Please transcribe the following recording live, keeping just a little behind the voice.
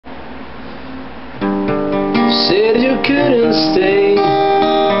Said you couldn't stay.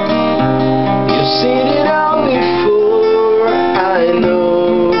 You've seen it all before, I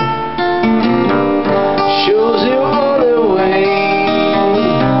know. Shows you on the way.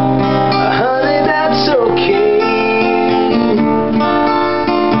 Honey, that's okay.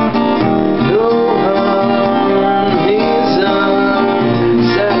 No harm is done.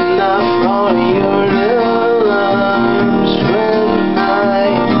 Setting off all your alarms. When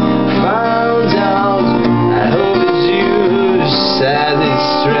I found out, I hope it's you who set this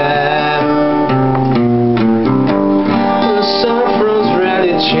trap. The suffering's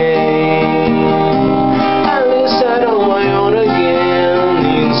really changed. At least I don't want on again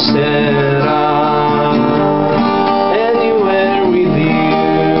instead.